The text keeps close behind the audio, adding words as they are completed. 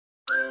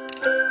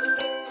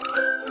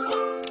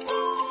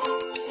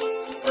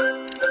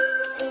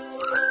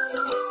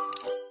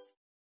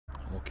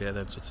Okay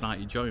then, so tonight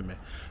you join me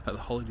at the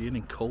Holiday Inn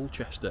in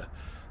Colchester,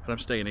 and I'm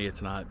staying here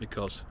tonight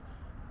because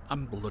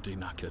I'm bloody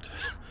knackered.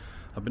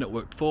 I've been at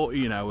work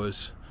 14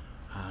 hours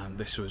and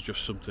this was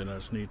just something I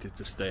just needed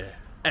to stay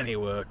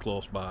anywhere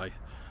close by.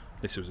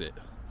 This was it.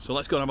 So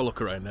let's go and have a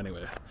look around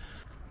anyway.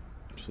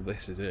 So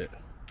this is it.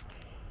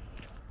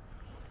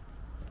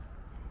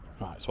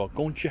 Right, so I'll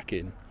go and check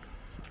in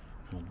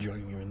and I'll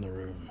join you in the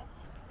room.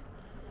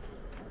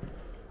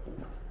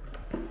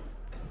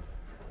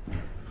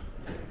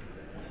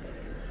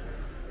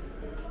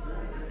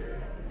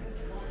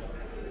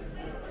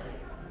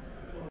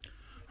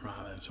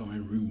 Right then, so I'm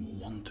in room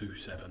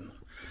 127.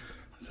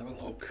 Let's have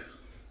a look.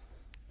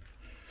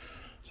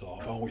 So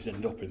I've always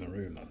ended up in the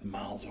room that's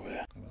miles away.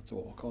 I've had to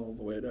walk all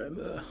the way down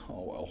there.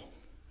 Oh well.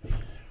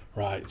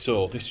 Right,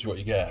 so this is what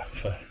you get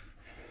for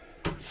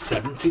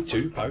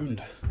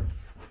 £72.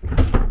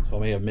 So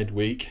I'm here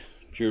midweek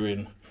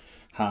during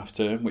half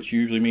term, which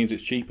usually means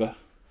it's cheaper.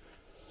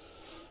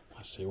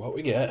 Let's see what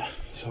we get.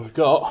 So we've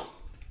got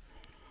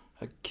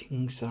a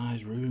king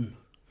size room.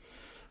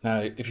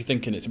 Now, if you're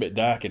thinking it's a bit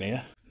dark in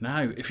here,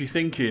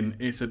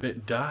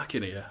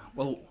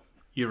 well,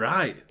 you're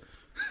right.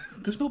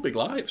 There's no big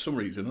light for some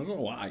reason. I don't know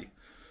why.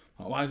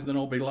 Why is there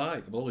no big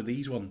light? There's only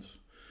these ones.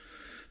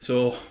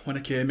 So when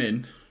I came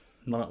in,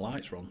 none of the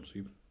lights were on. So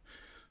you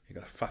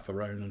got to faff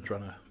around and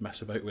trying to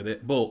mess about with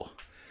it. But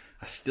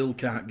I still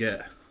can't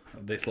get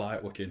this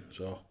light working.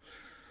 So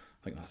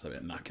I think that's a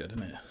bit knackered,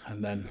 isn't it?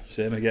 And then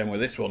same again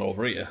with this one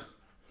over here.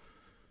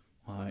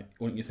 Like,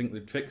 wouldn't you think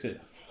they'd fix it?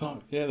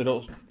 Oh yeah, they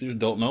just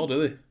don't know,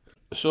 do they?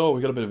 So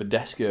we've got a bit of a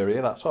desk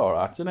area. That's all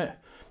right, isn't it?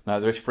 Now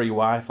there is free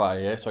Wi-Fi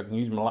here, so I can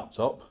use my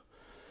laptop.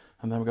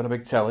 And then we've got a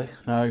big telly.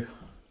 Now,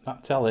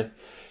 that telly, you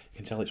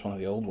can tell it's one of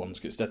the old ones,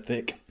 'cause it's dead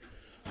thick.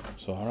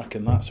 So I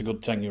reckon that's a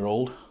good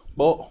 10-year-old.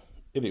 But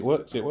if it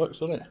works,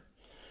 doesn't it?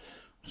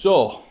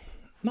 So,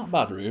 not a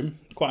bad room.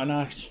 Quite a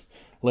nice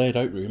laid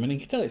out room. And you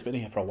can tell it's been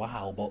here for a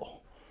while, but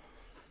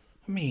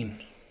I mean,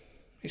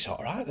 it's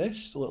alright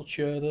this. A little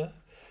chair there.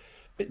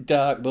 Bit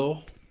dark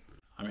though.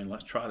 I mean,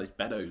 let's try this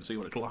bed out and see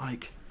what it's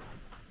like.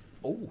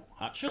 Oh,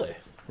 actually,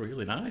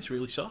 really nice,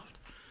 really soft.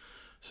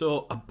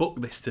 So I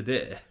booked this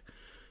today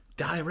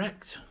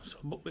direct. So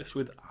I booked this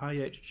with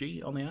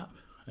IHG on the app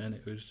and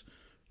it was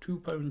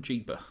 £2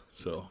 cheaper.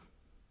 So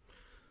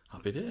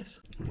happy days.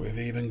 We've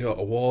even got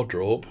a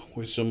wardrobe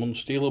with some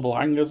unstealable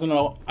hangers and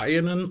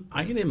an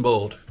ironing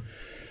board.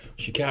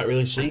 You can't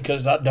really see because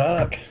it's that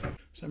dark.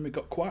 So we've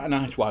got quite a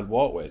nice wide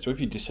walkway. So if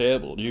you're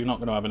disabled, you're not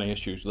going to have any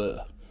issues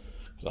there.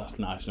 So that's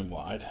nice and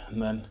wide.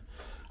 And then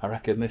I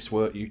reckon this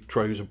work you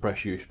trouser press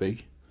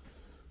USB.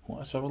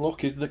 Let's have a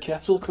look. Is the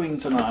kettle clean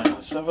tonight?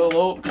 Let's have a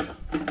look.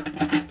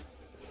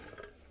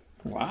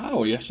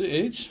 Wow, yes it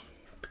is.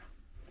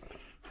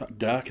 It's that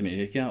dark in here,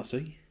 you can't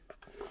see.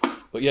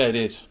 But yeah, it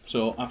is.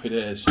 So happy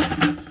days.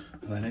 And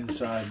then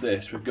inside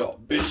this we've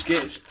got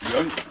biscuits.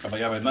 Yoink, I'll be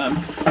having them.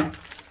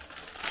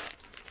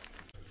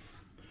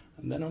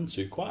 And then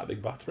onto quite a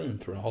big bathroom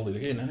for a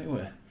Holiday Inn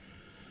anyway.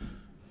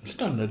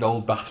 Standard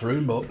old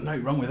bathroom, but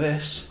nothing wrong with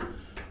this.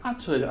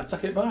 Actually, I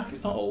take it back.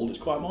 It's not old, it's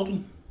quite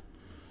modern.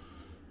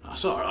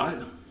 That's alright.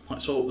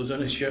 Let's hope there's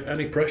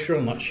any pressure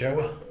on that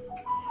shower.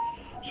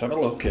 Let's have a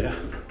look here.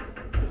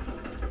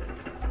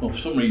 Well, for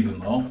some reason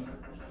though,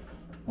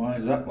 why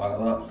is that like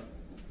that?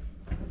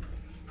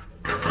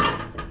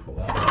 Put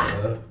that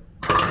right there.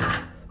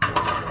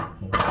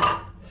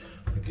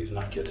 I think it's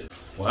knackered.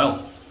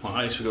 Well,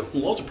 nice, we've got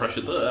loads of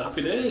pressure there,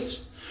 happy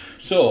days.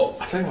 So,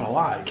 I tell you what I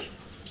like.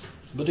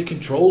 Bloody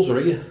controls are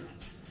here.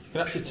 You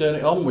can actually turn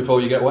it on before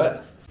you get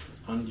wet.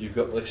 And you've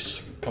got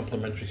this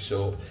complimentary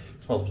soap.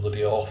 It smells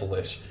bloody awful,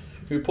 this.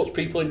 Who puts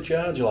people in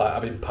charge of like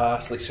having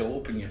parsley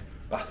soap in your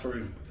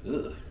bathroom?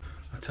 Ugh.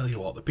 I tell you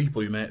what, the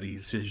people who make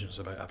these decisions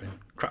about having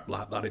crap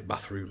like that in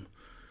bathroom,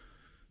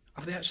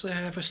 have they actually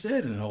ever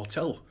stayed in an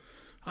hotel?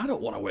 I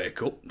don't want to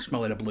wake up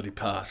smelling a bloody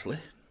parsley.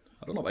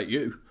 I don't know about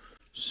you.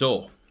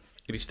 So,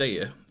 if you stay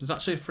here, there's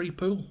actually a free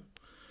pool.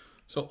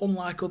 So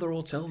unlike other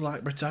hotels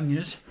like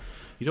Britannia's,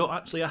 you don't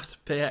actually have to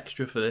pay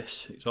extra for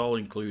this. It's all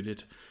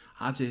included,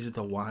 as is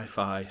the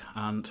Wi-Fi.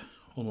 And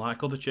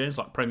unlike other chains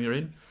like Premier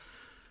Inn,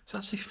 it's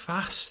actually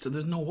fast and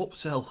there's no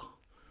upsell.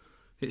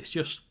 It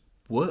just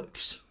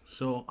works.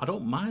 So I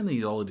don't mind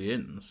these Holiday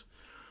Inns.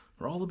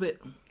 They're all a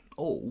bit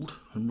old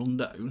and run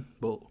down,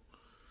 but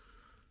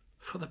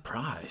for the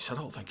price, I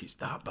don't think it's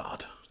that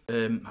bad.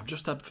 I've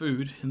just had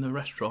food in the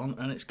restaurant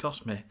and it's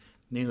cost me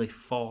nearly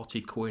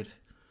 40 quid.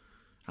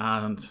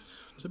 And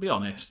to be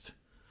honest,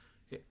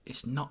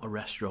 it's not a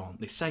restaurant.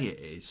 They say it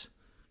is,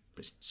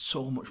 but it's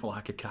so much more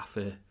like a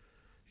cafe.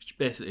 It's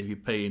basically you're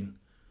paying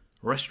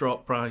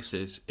restaurant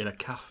prices in a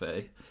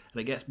cafe, and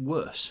it gets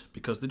worse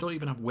because they don't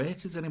even have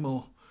waiters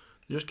anymore.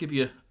 They just give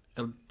you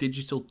a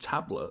digital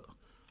tablet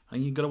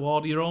and you've got to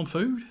order your own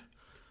food.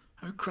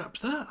 How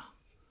crap's that?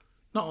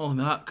 Not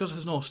only that, because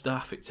there's no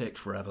staff, it takes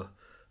forever.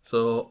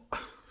 So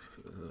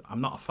I'm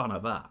not a fan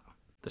of that.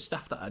 The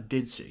staff that I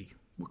did see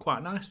were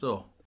quite nice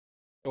though.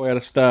 We had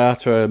a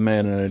starter, a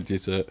main and a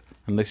dessert,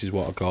 and this is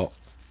what I got.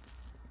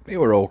 They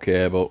were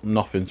okay, but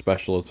nothing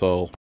special at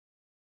all.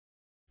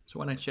 So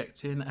when I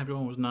checked in,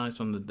 everyone was nice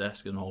on the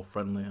desk and all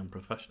friendly and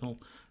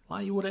professional,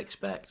 like you would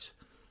expect.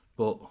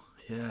 But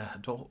yeah,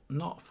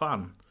 not a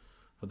fan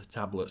of the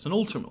tablets. And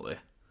ultimately,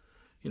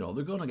 you know,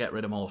 they're going to get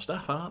rid of more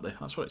staff, aren't they?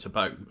 That's what it's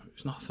about.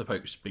 It's not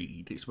about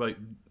speed, it's about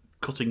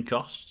cutting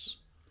costs.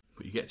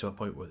 But you get to a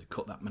point where they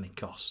cut that many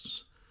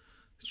costs,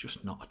 it's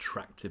just not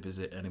attractive, is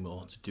it,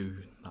 anymore to do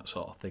that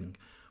sort of thing.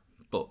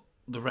 But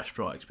the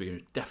restaurant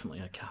experience,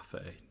 definitely a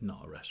cafe,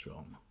 not a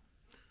restaurant.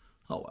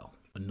 Oh well.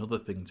 Another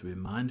thing to be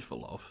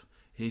mindful of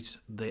is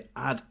they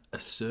add a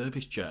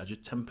service charge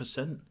of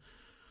 10%.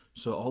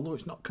 So although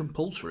it's not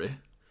compulsory,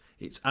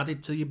 it's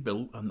added to your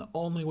bill, and the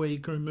only way you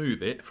can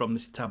remove it from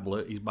this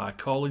tablet is by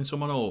calling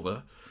someone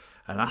over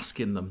and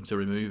asking them to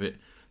remove it.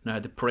 Now,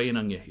 they're preying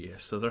on you here,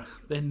 so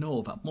they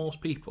know that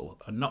most people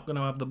are not going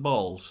to have the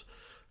balls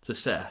to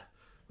say,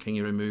 can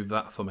you remove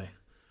that for me?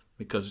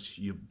 Because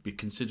you'd be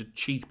considered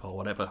cheap or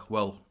whatever.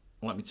 Well,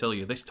 let me tell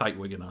you, this tight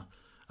wiggener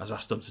has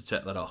asked them to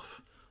take that off.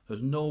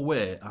 There's no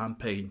way I'm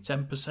paying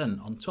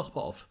 10% on top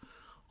of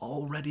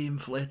already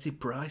inflated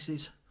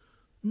prices.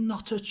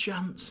 Not a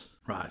chance.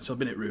 Right, so I've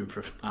been at room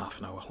for half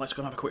an hour. Let's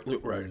go and have a quick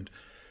look round.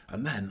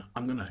 And then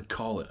I'm going to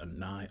call it a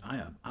night. I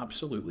am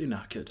absolutely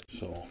knackered.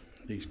 So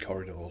these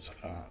corridors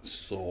are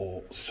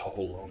so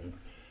long.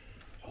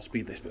 I'll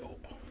speed this bit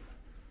up.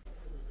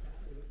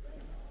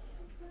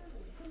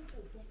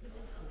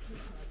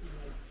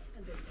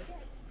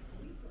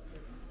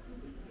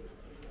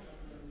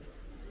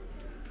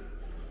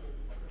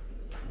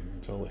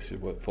 So this is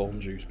where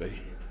phones used to be.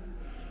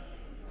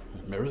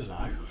 There's mirrors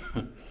now.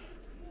 Bit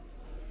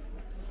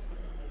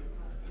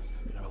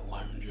of a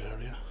lounge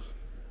area.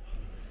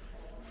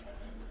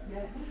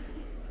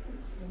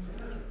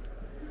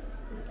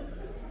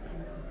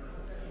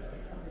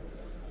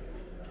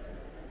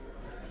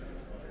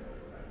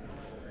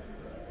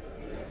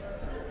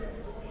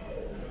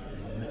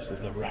 And this is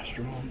the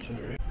restaurant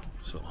area.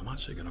 So I'm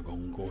actually going to go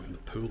in the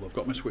pool. I've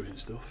got my swimming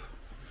stuff.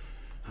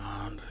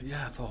 And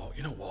yeah, I thought,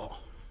 you know what?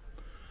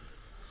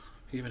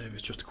 Even if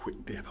it's just a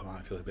quick dip, I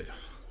might feel a bit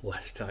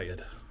less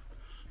tired.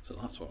 So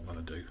that's what I'm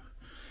going to do.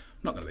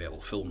 I'm not going to be able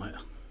to film it.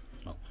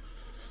 Well,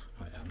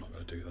 yeah, I'm not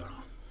going to do that.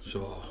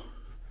 So,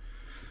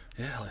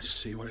 yeah, let's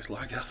see what it's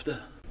like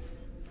after.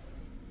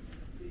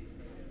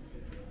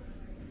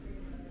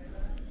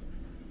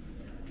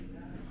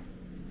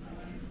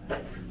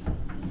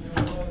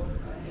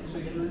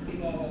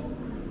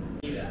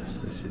 So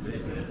this is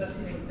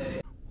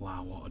it.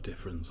 Wow, what a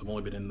difference. I've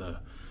only been in there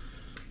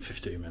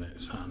 15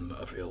 minutes and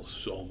I feel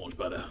so much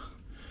better.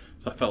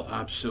 So I felt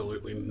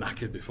absolutely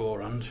knackered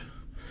beforehand.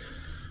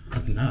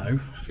 And now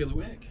I feel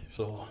awake.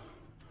 So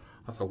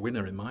that's a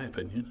winner in my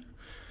opinion.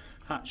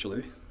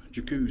 Actually,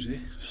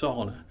 jacuzzi,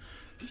 sauna,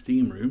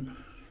 steam room,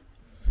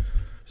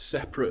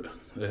 separate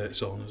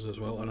saunas as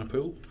well, and a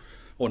pool.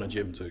 Oh, and a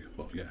gym too.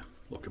 But yeah,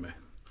 look at me.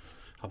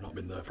 I've not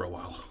been there for a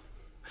while.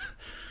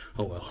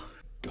 Oh well.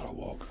 Gotta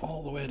walk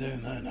all the way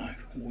down there now.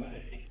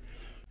 Way.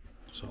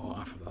 So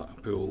after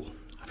that pool,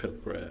 I feel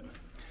great.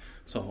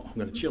 So I'm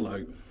going to chill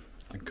out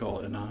and call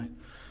it a night.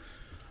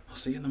 I'll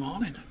see you in the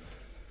morning.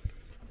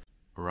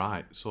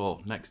 Right,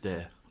 so next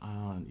day,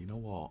 and you know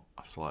what?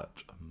 I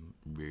slept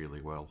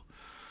really well.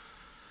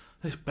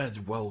 This bed's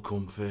well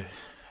comfy.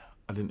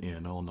 I didn't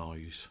hear no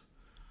noise.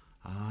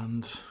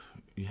 And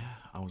yeah,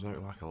 I was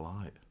out like a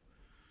light.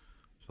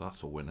 So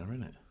that's a winner,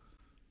 innit?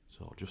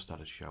 So just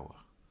had a shower.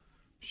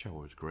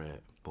 Shower was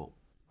great, but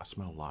I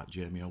smelled like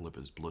Jamie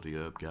Oliver's bloody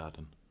herb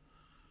garden.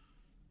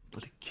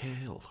 Bloody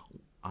kale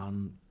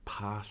and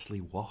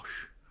parsley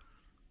wash.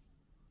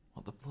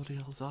 What the bloody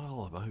hell's that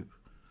all about?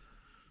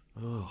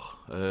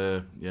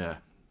 Oh, yeah.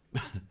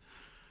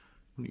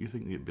 Wouldn't you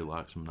think it'd be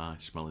like some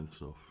nice smelling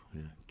stuff?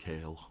 Yeah,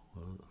 kale.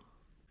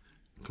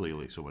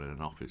 Clearly someone in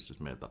an office has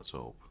made that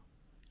soap.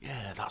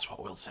 Yeah, that's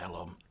what we'll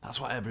sell them.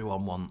 That's what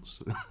everyone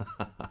wants.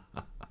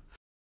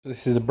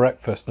 This is a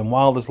breakfast, and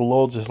while there's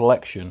loads of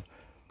selection,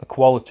 the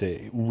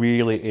quality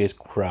really is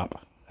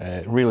crap.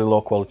 Really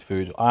low quality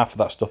food. Half of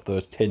that stuff though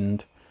is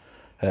tinned.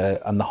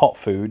 And the hot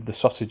food, the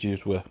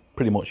sausages were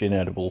pretty much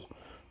inedible,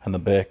 and the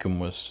bacon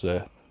was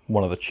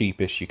one of the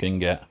cheapest you can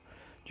get.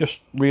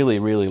 Just really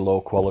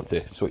low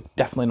quality. So it's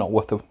definitely not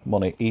worth the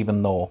money,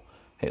 even though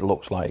it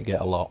looks like you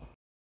get a lot.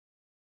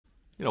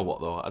 You know what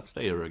though, I'd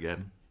stay here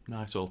again.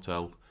 Nice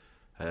hotel.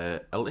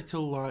 A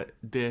little like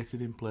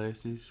dated in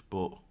places,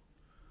 but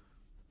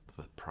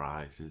the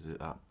price, is it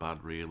that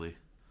bad really?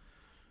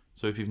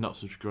 So if you've not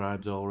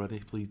subscribed already,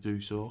 please do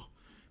so.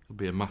 It'll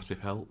be a massive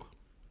help.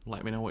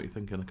 Let me know what you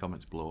think in the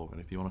comments below, and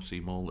if you want to see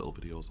more little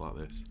videos like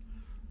this,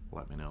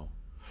 let me know.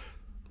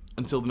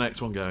 Until the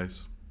next one,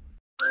 guys.